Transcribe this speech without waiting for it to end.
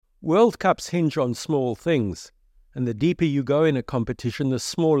World Cups hinge on small things, and the deeper you go in a competition, the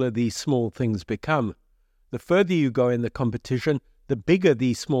smaller these small things become. The further you go in the competition, the bigger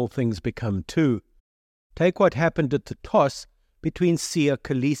these small things become too. Take what happened at the toss between Siya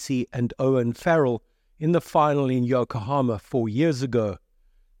Kolisi and Owen Farrell in the final in Yokohama 4 years ago.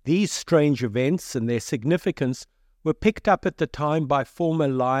 These strange events and their significance were picked up at the time by former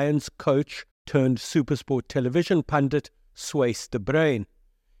Lions coach turned SuperSport television pundit Swys de Bruin.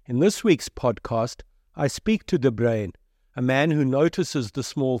 In this week's podcast, I speak to De Bruin, a man who notices the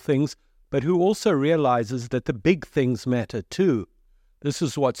small things, but who also realizes that the big things matter too. This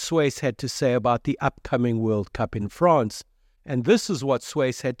is what Swys had to say about the upcoming World Cup in France, and this is what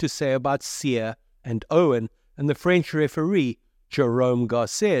Swys had to say about Siya and Owen and the French referee Jérôme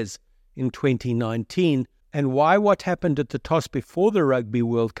Garcés in 2019, and why what happened at the toss before the Rugby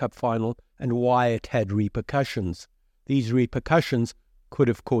World Cup final and why it had repercussions. These repercussions could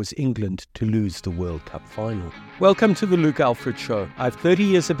have caused England to lose the World Cup final. Welcome to the Luke Alfred Show. I have 30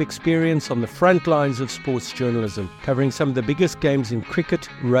 years of experience on the front lines of sports journalism, covering some of the biggest games in cricket,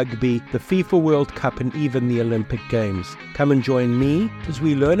 rugby, the FIFA World Cup and even the Olympic Games. Come and join me as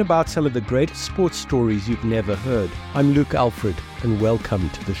we learn about some of the greatest sports stories you've never heard. I'm Luke Alfred and welcome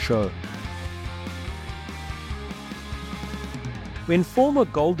to the show. When former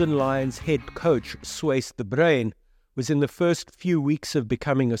Golden Lions head coach Swys de Bruin was in the first few weeks of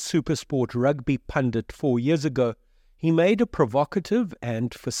becoming a SuperSport rugby pundit 4 years ago, he made a provocative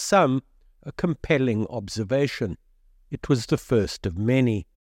and, for some, a compelling observation. It was the first of many.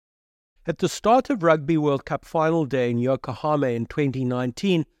 At the start of Rugby World Cup final day in Yokohama in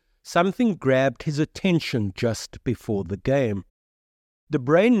 2019, something grabbed his attention just before the game. De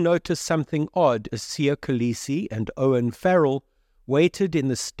Bruin noticed something odd as Siya Kolisi and Owen Farrell waited in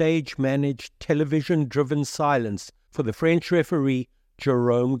the stage-managed, television-driven silence for the French referee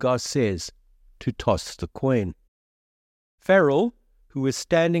Jérôme Garcés to toss the coin. Farrell, who was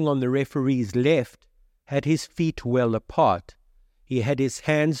standing on the referee's left, had his feet well apart. He had his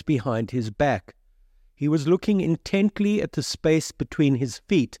hands behind his back. He was looking intently at the space between his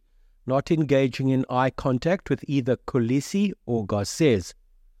feet, not engaging in eye contact with either Kolisi or Garcés.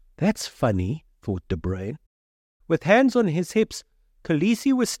 That's funny, thought De Bruin. With hands on his hips,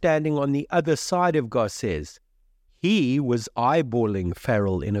 Kolisi was standing on the other side of Garcés. He was eyeballing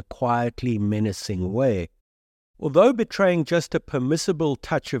Farrell in a quietly menacing way. Although betraying just a permissible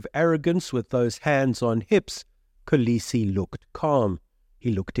touch of arrogance with those hands on hips, Kolisi looked calm.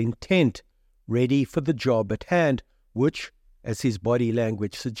 He looked intent, ready for the job at hand, which, as his body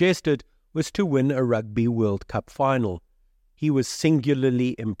language suggested, was to win a Rugby World Cup final. He was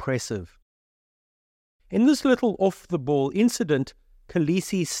singularly impressive. In this little off-the-ball incident,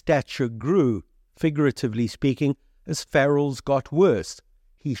 Kolisi's stature grew, figuratively speaking, as Farrell's got worse.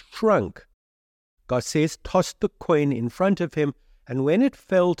 He shrunk. Garcés tossed the coin in front of him, and when it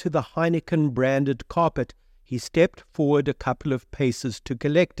fell to the Heineken-branded carpet, he stepped forward a couple of paces to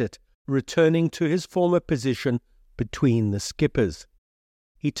collect it, returning to his former position between the skippers.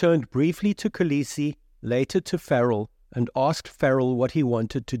 He turned briefly to Kolisi, later to Farrell, and asked Farrell what he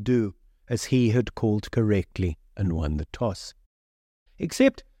wanted to do, as he had called correctly and won the toss.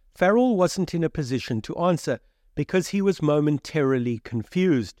 Except Farrell wasn't in a position to answer, because he was momentarily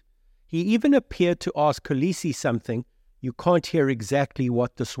confused. He even appeared to ask Kolisi something. You can't hear exactly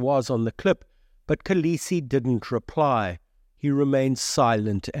what this was on the clip, but Kolisi didn't reply. He remained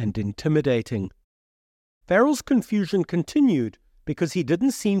silent and intimidating. Farrell's confusion continued because he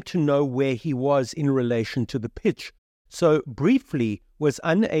didn't seem to know where he was in relation to the pitch, so briefly was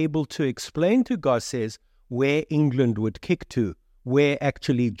unable to explain to Garcés where England would kick to, where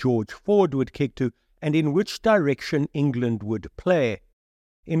actually George Ford would kick to, and in which direction England would play.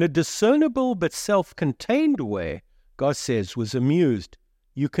 In a discernible but self-contained way, Garcés was amused.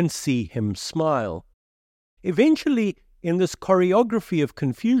 You can see him smile. Eventually, in this choreography of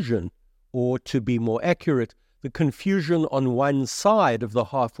confusion, or to be more accurate, the confusion on one side of the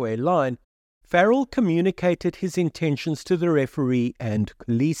halfway line, Farrell communicated his intentions to the referee and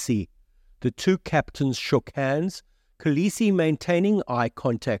Kolisi. The two captains shook hands, Kolisi maintaining eye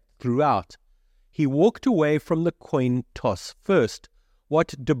contact throughout. He walked away from the coin toss first,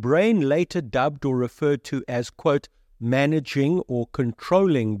 what De Bruin later dubbed or referred to as, quote, managing or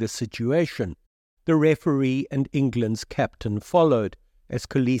controlling the situation. The referee and England's captain followed, as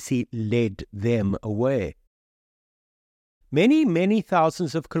Kolisi led them away. Many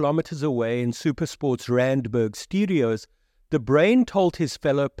thousands of kilometers away in SuperSport's Randburg studios, De Bruin told his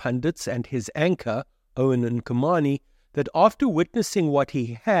fellow pundits and his anchor, Owen Nkumani, that after witnessing what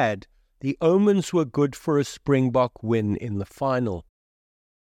he had, the omens were good for a Springbok win in the final.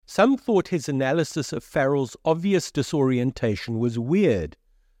 Some thought his analysis of Farrell's obvious disorientation was weird.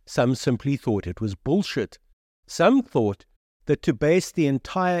 Some simply thought it was bullshit. Some thought that to base the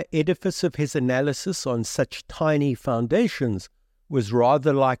entire edifice of his analysis on such tiny foundations was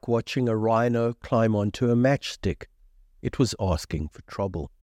rather like watching a rhino climb onto a matchstick. It was asking for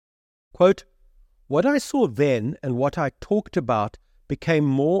trouble. Quote, "What I saw then and what I talked about became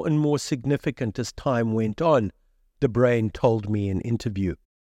more and more significant as time went on," De Bruyn told me in interview.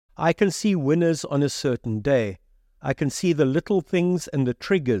 "I can see winners on a certain day. I can see the little things and the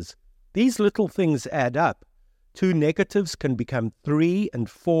triggers. These little things add up. 2 negatives can become 3 and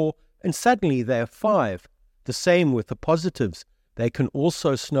 4, and suddenly they are 5. The same with the positives. They can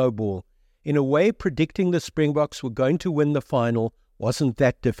also snowball. In a way, predicting the Springboks were going to win the final wasn't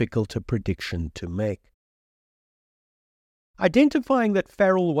that difficult a prediction to make." Identifying that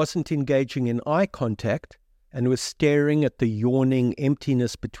Farrell wasn't engaging in eye contact and was staring at the yawning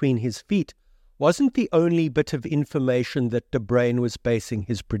emptiness between his feet wasn't the only bit of information that De Bruyn was basing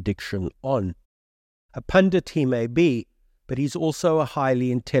his prediction on. A pundit he may be, but he's also a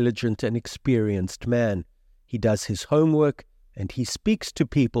highly intelligent and experienced man. He does his homework, and he speaks to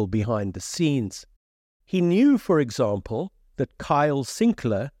people behind the scenes. He knew, for example, that Kyle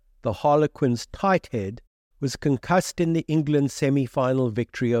Sinclair, the Harlequins' tight head, was concussed in the England semi-final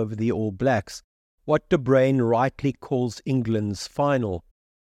victory over the All Blacks, what De Bruyn rightly calls England's final.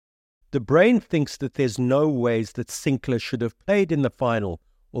 De Bruyn thinks that there's no ways that Sinclair should have played in the final,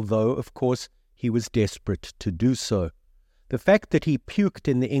 although, of course, he was desperate to do so. The fact that he puked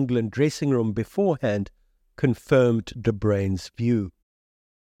in the England dressing room beforehand confirmed De Bruyn's view.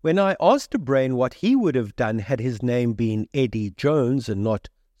 When I asked De Bruyn what he would have done had his name been Eddie Jones and not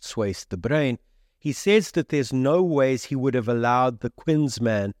Swys de Bruyn, he says that there's no ways he would have allowed the Quins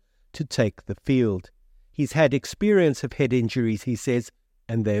man to take the field. He's had experience of head injuries, he says,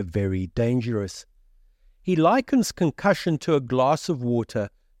 and they're very dangerous. He likens concussion to a glass of water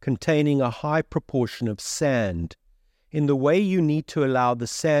containing a high proportion of sand. In the way you need to allow the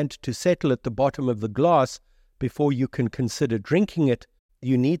sand to settle at the bottom of the glass before you can consider drinking it,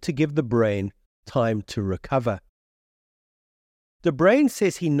 you need to give the brain time to recover. De Bruyn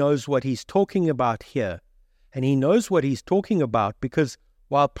says he knows what he's talking about here, and he knows what he's talking about because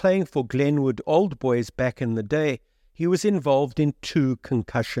while playing for Glenwood Old Boys back in the day, he was involved in 2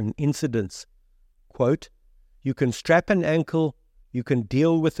 concussion incidents. Quote, "You can strap an ankle, you can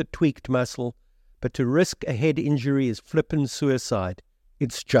deal with a tweaked muscle, but to risk a head injury is flippin' suicide.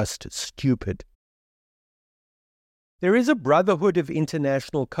 It's just stupid." There is a brotherhood of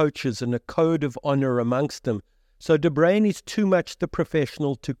international coaches and a code of honor amongst them, so De Bruyn is too much the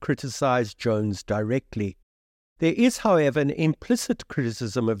professional to criticize Jones directly. There is, however, an implicit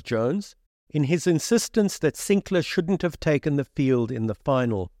criticism of Jones in his insistence that Sinclair shouldn't have taken the field in the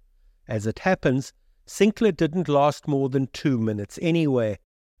final. As it happens, Sinclair didn't last more than 2 minutes anyway,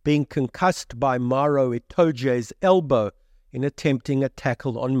 being concussed by Maro Itoje's elbow in attempting a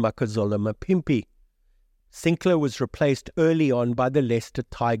tackle on Makazola Mapimpi. Sinclair was replaced early on by the Leicester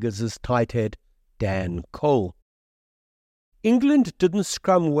Tigers' tight head, Dan Cole. England didn't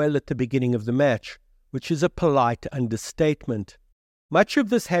scrum well at the beginning of the match, which is a polite understatement. Much of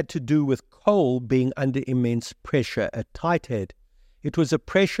this had to do with Cole being under immense pressure at tight head. It was a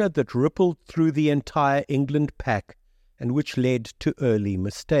pressure that rippled through the entire England pack and which led to early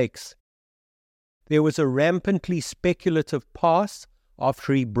mistakes. There was a rampantly speculative pass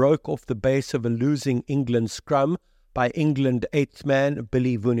after he broke off the base of a losing England scrum by England 8th man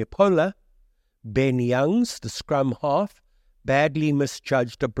Billy Vunipola. Ben Youngs, the scrum half, badly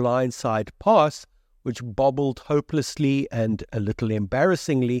misjudged a blindside pass which bobbled hopelessly and a little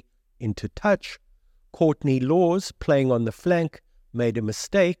embarrassingly into touch. Courtney Laws, playing on the flank, made a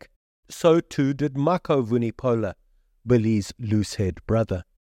mistake. So too did Mako Vunipola, Billy's loosehead brother.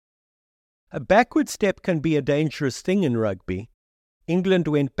 A backward step can be a dangerous thing in rugby. England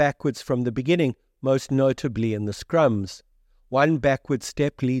went backwards from the beginning, most notably in the scrums. One backward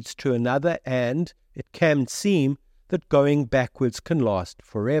step leads to another, and it can seem that going backwards can last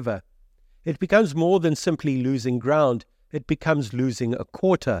forever. It becomes more than simply losing ground. It becomes losing a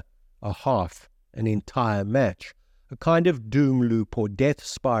quarter, a half, an entire match, a kind of doom loop or death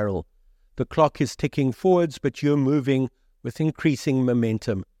spiral. The clock is ticking forwards, but you're moving with increasing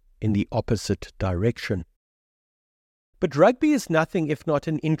momentum in the opposite direction. But rugby is nothing if not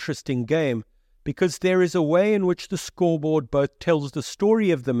an interesting game, because there is a way in which the scoreboard both tells the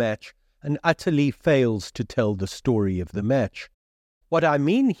story of the match and utterly fails to tell the story of the match. What I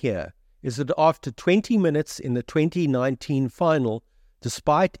mean here is that after 20 minutes in the 2019 final,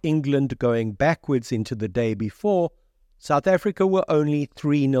 despite England going backwards into the day before, South Africa were only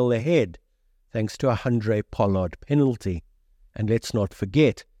 3-0 ahead, thanks to a Handré Pollard penalty. And let's not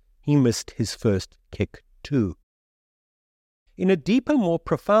forget, he missed his first kick too. In a deeper, more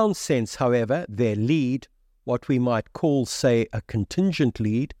profound sense, however, their lead, what we might call, say, a contingent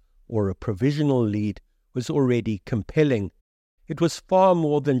lead or a provisional lead, was already compelling. It was far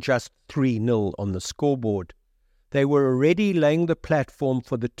more than just 3-0 on the scoreboard. They were already laying the platform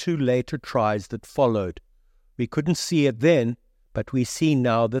for the two later tries that followed. We couldn't see it then, but we see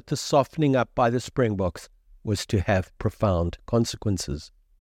now that the softening up by the Springboks was to have profound consequences.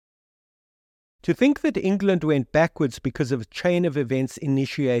 To think that England went backwards because of a chain of events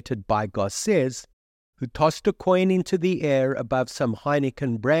initiated by Garcés, who tossed a coin into the air above some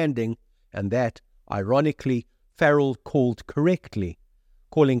Heineken branding, and that, ironically, Farrell called correctly.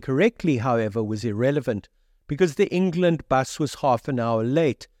 Calling correctly, however, was irrelevant, because the England bus was half an hour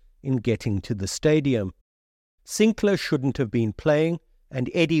late in getting to the stadium. Sinclair shouldn't have been playing,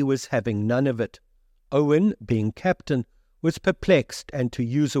 and Eddie was having none of it. Owen, being captain, was perplexed, and to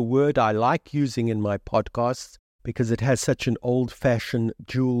use a word I like using in my podcasts, because it has such an old-fashioned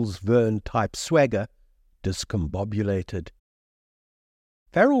Jules Verne-type swagger, discombobulated.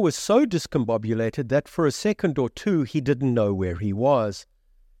 Farrell was so discombobulated that for a second or two he didn't know where he was.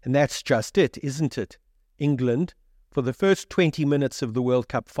 And that's just it, isn't it? England, for the first 20 minutes of the World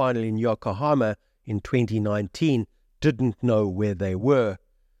Cup final in Yokohama in 2019, didn't know where they were.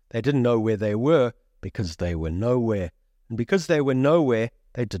 They didn't know where they were because they were nowhere. And because they were nowhere,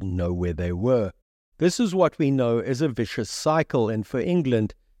 they didn't know where they were. This is what we know as a vicious cycle, and for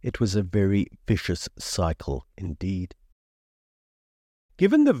England, it was a very vicious cycle indeed.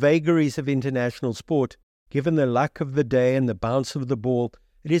 Given the vagaries of international sport, given the luck of the day and the bounce of the ball,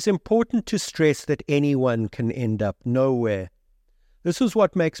 it is important to stress that anyone can end up nowhere. This is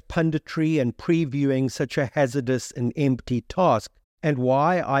what makes punditry and previewing such a hazardous and empty task, and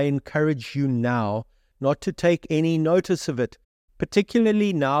why I encourage you now not to take any notice of it,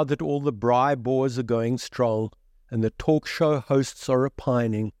 particularly now that all the braai boars are going strong, and the talk show hosts are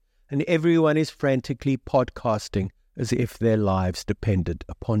opining, and everyone is frantically podcasting as if their lives depended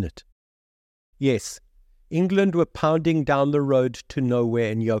upon it. Yes, England were pounding down the road to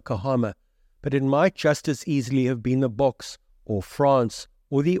nowhere in Yokohama, but it might just as easily have been the Boks, or France,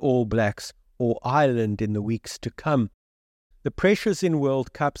 or the All Blacks, or Ireland in the weeks to come. The pressures in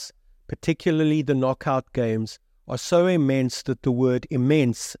World Cups, particularly the knockout games, are so immense that the word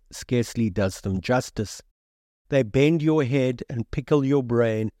immense scarcely does them justice. They bend your head and pickle your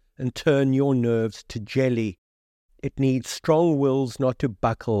brain and turn your nerves to jelly. It needs strong wills not to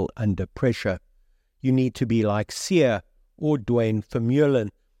buckle under pressure. You need to be like Sear or Dwayne Vermeulen,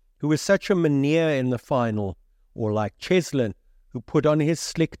 who was such a meneer in the final, or like Cheslin, who put on his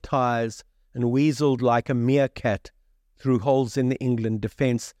slick ties and weaseled like a meerkat through holes in the England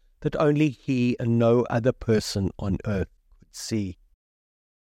defence that only he and no other person on earth could see.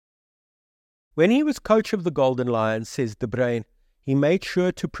 When he was coach of the Golden Lions, says De Bruyn, he made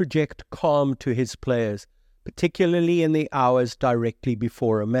sure to project calm to his players, particularly in the hours directly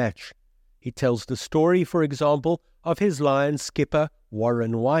before a match. He tells the story, for example, of his Lions skipper,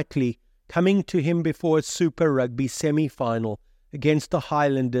 Warren Whiteley, coming to him before a Super Rugby semi-final against the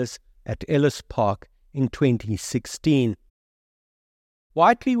Highlanders at Ellis Park in 2016.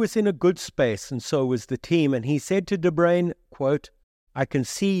 Whiteley was in a good space, and so was the team, and he said to De Bruyn, quote, "I can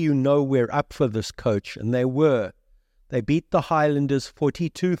see you know we're up for this, coach," and they were. They beat the Highlanders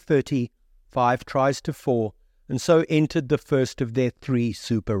 42-30, 5-4, and so entered the first of their 3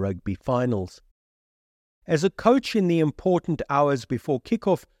 Super Rugby finals. As a coach in the important hours before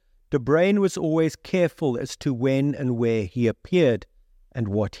kickoff, De Bruyn was always careful as to when and where he appeared, and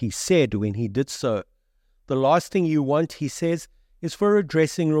what he said when he did so. The last thing you want, he says, is for a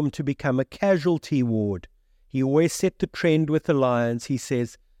dressing room to become a casualty ward. He always set the trend with the Lions, he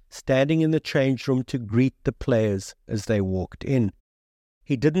says, standing in the change room to greet the players as they walked in.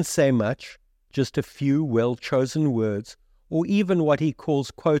 He didn't say much, just a few well-chosen words, or even what he calls,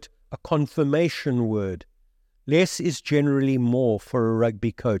 quote, a confirmation word. Less is generally more for a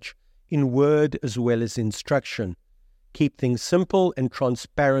rugby coach, in word as well as instruction. Keep things simple and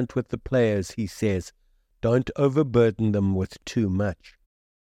transparent with the players, he says. Don't overburden them with too much.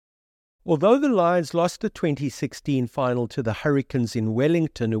 Although the Lions lost the 2016 final to the Hurricanes in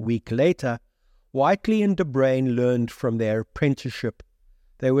Wellington a week later, Whiteley and De Bruyn learned from their apprenticeship.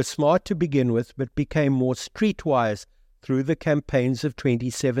 They were smart to begin with, but became more streetwise through the campaigns of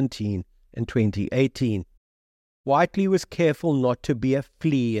 2017 and 2018. Whiteley was careful not to be a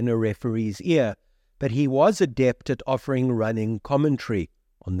flea in a referee's ear, but he was adept at offering running commentary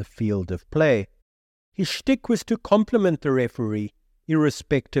on the field of play. His shtick was to compliment the referee,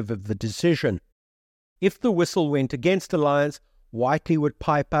 irrespective of the decision. If the whistle went against the Lions, Whiteley would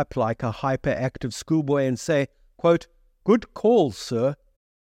pipe up like a hyperactive schoolboy and say, quote, "Good call, sir."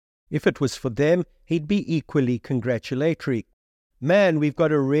 If it was for them, he'd be equally congratulatory. "Man, we've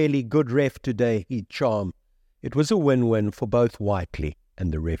got a really good ref today," he'd charm. It was a win-win for both Whiteley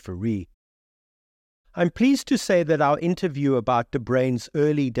and the referee. I'm pleased to say that our interview about De Bruyne's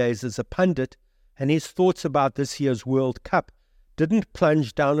early days as a pundit and his thoughts about this year's World Cup didn't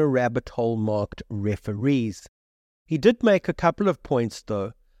plunge down a rabbit hole marked referees. He did make a couple of points,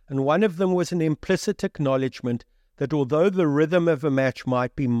 though, and one of them was an implicit acknowledgement that although the rhythm of a match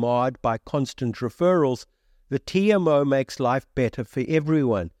might be marred by constant referrals, the TMO makes life better for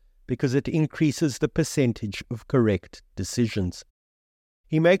everyone because it increases the percentage of correct decisions.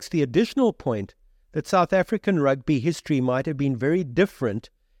 He makes the additional point that South African rugby history might have been very different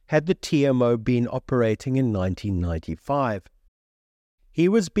had the TMO been operating in 1995. He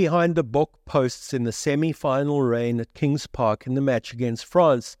was behind the Bok posts in the semi-final reign at Kings Park in the match against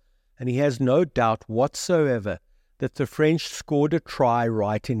France, and he has no doubt whatsoever that the French scored a try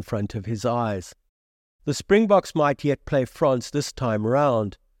right in front of his eyes. The Springboks might yet play France this time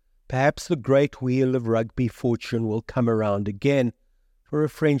round. Perhaps the great wheel of rugby fortune will come around again for a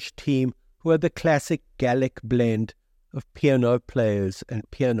French team who are the classic Gallic blend of piano players and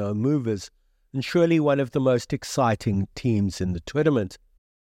piano movers, and surely one of the most exciting teams in the tournament.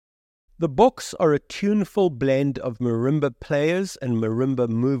 The Boks are a tuneful blend of marimba players and marimba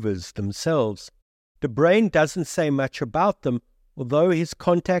movers themselves. De Bruyne doesn't say much about them, although his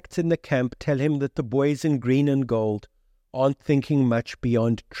contacts in the camp tell him that the boys in green and gold aren't thinking much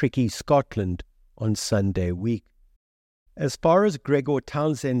beyond tricky Scotland on Sunday week. As far as Gregor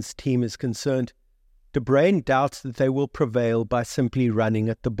Townsend's team is concerned, De Bruyne doubts that they will prevail by simply running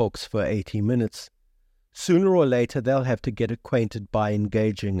at the Boks for 80 minutes. Sooner or later they'll have to get acquainted by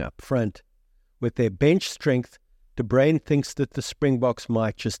engaging up front. With their bench strength, De Bruyne thinks that the Springboks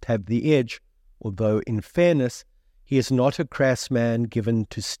might just have the edge, although in fairness, he is not a crass man given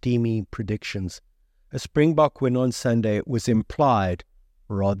to steamy predictions. A Springbok win on Sunday was implied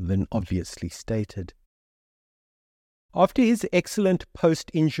rather than obviously stated. After his excellent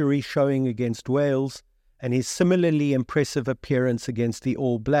post-injury showing against Wales and his similarly impressive appearance against the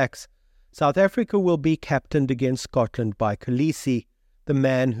All Blacks, South Africa will be captained against Scotland by Kolisi, the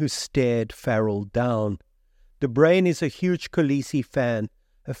man who stared Farrell down. De Bruyne is a huge Kolisi fan,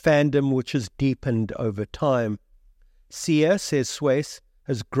 a fandom which has deepened over time. Sia, says Swayze,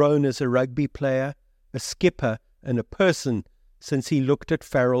 has grown as a rugby player, a skipper, and a person since he looked at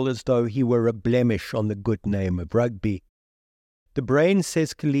Farrell as though he were a blemish on the good name of rugby. De Bruyne,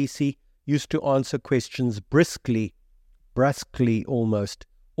 says Kolisi, used to answer questions briskly, brusquely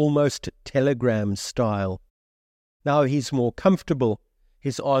almost telegram style. Now he's more comfortable.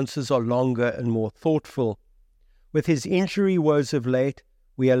 His answers are longer and more thoughtful. With his injury woes of late,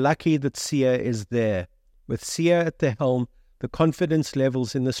 we are lucky that Sia is there. With Sia at the helm, the confidence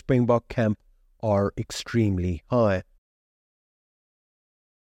levels in the Springbok camp are extremely high.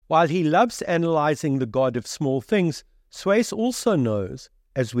 While he loves analyzing the god of small things, Swayze also knows,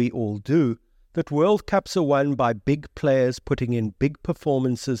 as we all do, that World Cups are won by big players putting in big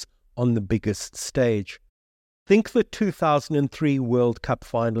performances on the biggest stage. Think the 2003 World Cup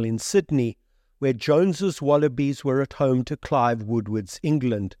final in Sydney, where Jones's Wallabies were at home to Clive Woodward's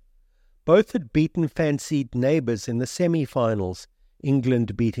England. Both had beaten fancied neighbours in the semi-finals,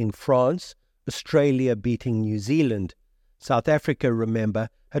 England beating France, Australia beating New Zealand. South Africa, remember,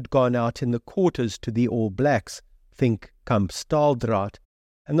 had gone out in the quarters to the All Blacks, think Kamp Staaldraad,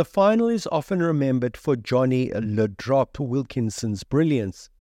 and the final is often remembered for Johnny Le Drop Wilkinson's brilliance.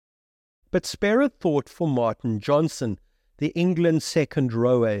 But spare a thought for Martin Johnson, the England second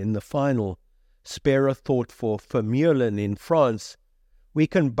rower in the final. Spare a thought for Vermeulen in France. We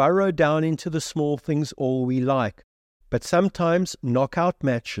can burrow down into the small things all we like, but sometimes knockout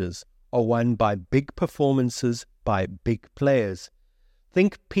matches are won by big performances by big players.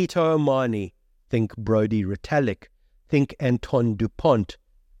 Think Peter O'Mahony, think Brodie Retallick, think Anton Dupont,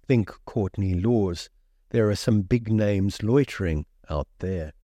 think Courtney Laws. There are some big names loitering out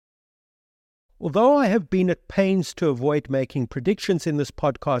there. Although I have been at pains to avoid making predictions in this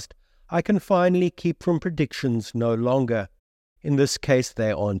podcast, I can finally keep from predictions no longer. In this case,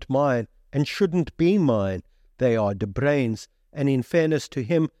 they aren't mine, and shouldn't be mine. They are De Bruyne's, and in fairness to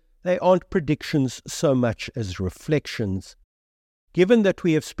him, they aren't predictions so much as reflections. Given that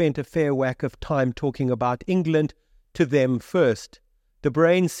we have spent a fair whack of time talking about England, to them first. De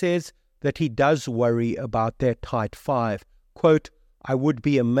Bruyne says that he does worry about their tight five. Quote, I would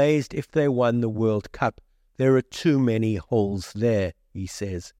be amazed if they won the World Cup. There are too many holes there, he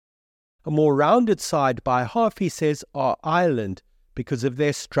says. A more rounded side by half, he says, are Ireland because of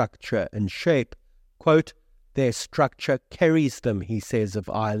their structure and shape. Quote, their structure carries them, he says of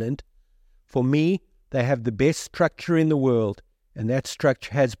Ireland. For me, they have the best structure in the world, and that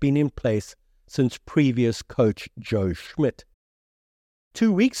structure has been in place since previous coach Joe Schmidt.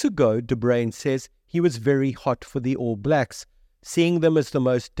 2 weeks ago, De Bruyne says he was very hot for the All Blacks, seeing them as the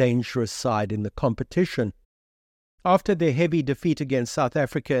most dangerous side in the competition. After their heavy defeat against South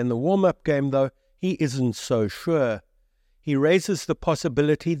Africa in the warm-up game, though, he isn't so sure. He raises the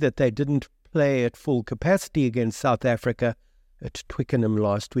possibility that they didn't play at full capacity against South Africa at Twickenham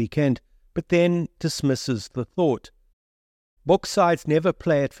last weekend, but then dismisses the thought. Box sides never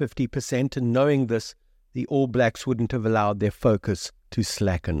play at 50%, and knowing this, the All Blacks wouldn't have allowed their focus to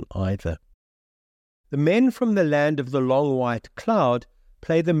slacken either. The men from the land of the long white cloud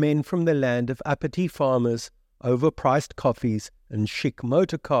play the men from the land of uppity farmers, overpriced coffees and chic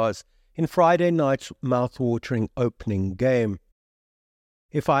motor cars in Friday night's mouth-watering opening game.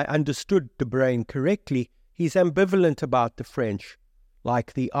 If I understood De Bruyne correctly, he's ambivalent about the French.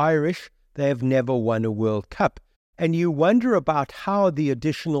 Like the Irish, they have never won a World Cup, and you wonder about how the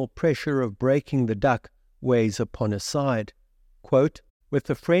additional pressure of breaking the duck weighs upon a side. Quote, with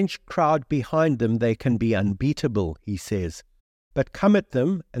the French crowd behind them, they can be unbeatable, he says. But come at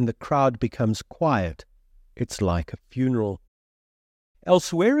them, and the crowd becomes quiet. It's like a funeral.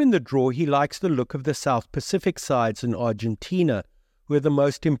 Elsewhere in the draw, he likes the look of the South Pacific sides in Argentina, who are the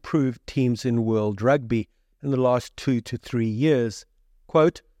most improved teams in world rugby in the last 2 to 3 years.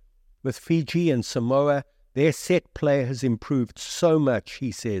 Quote, with Fiji and Samoa, their set play has improved so much,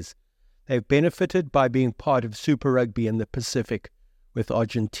 he says. They've benefited by being part of Super Rugby in the Pacific. With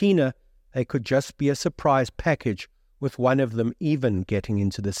Argentina, they could just be a surprise package, with one of them even getting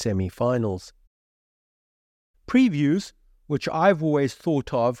into the semi-finals. Previews, which I've always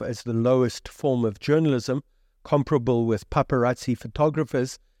thought of as the lowest form of journalism, comparable with paparazzi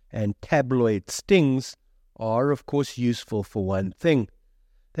photographers and tabloid stings, are of course useful for one thing.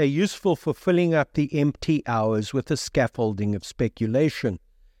 They're useful for filling up the empty hours with a scaffolding of speculation.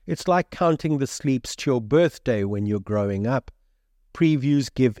 It's like counting the sleeps to your birthday when you're growing up. Previews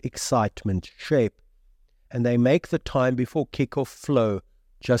give excitement shape, and they make the time before kickoff flow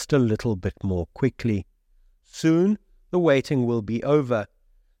just a little bit more quickly. Soon, the waiting will be over.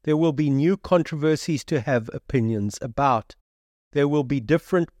 There will be new controversies to have opinions about. There will be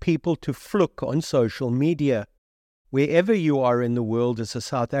different people to fluke on social media. Wherever you are in the world as a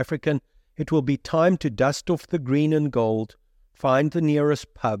South African, it will be time to dust off the green and gold, find the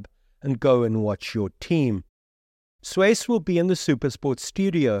nearest pub, and go and watch your team. Swayze will be in the SuperSport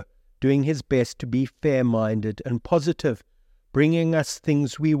studio, doing his best to be fair-minded and positive, bringing us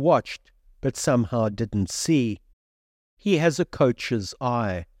things we watched, but somehow didn't see. He has a coach's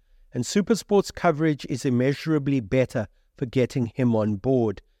eye, and SuperSport's coverage is immeasurably better for getting him on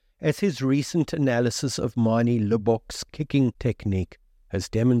board, as his recent analysis of Manie Libbok's kicking technique has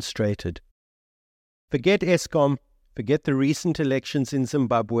demonstrated. Forget Eskom, forget the recent elections in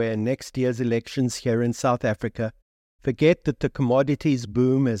Zimbabwe and next year's elections here in South Africa. Forget that the commodities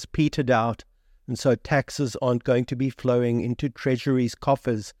boom has petered out, and so taxes aren't going to be flowing into Treasury's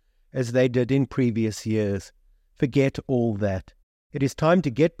coffers as they did in previous years. Forget all that. It is time to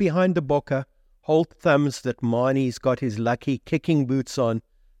get behind the bokker, hold thumbs that Manie's got his lucky kicking boots on,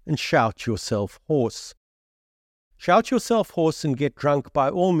 and shout yourself hoarse. Shout yourself hoarse and get drunk by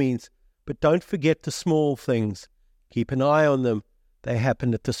all means, but don't forget the small things. Keep an eye on them. They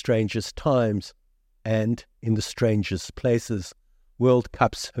happen at the strangest times and in the strangest places. World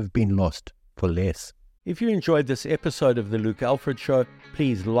Cups have been lost for less. If you enjoyed this episode of The Luke Alfred Show,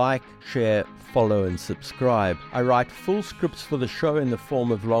 please like, share, follow and subscribe. I write full scripts for the show in the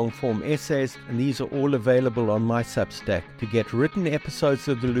form of long-form essays, and these are all available on my Substack. To get written episodes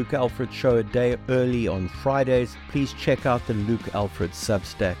of The Luke Alfred Show a day early on Fridays, please check out the Luke Alfred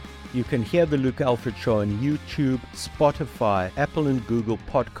Substack. You can hear The Luke Alfred Show on YouTube, Spotify, Apple and Google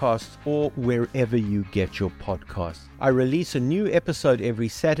Podcasts, or wherever you get your podcasts. I release a new episode every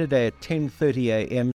Saturday at 10:30 a.m.,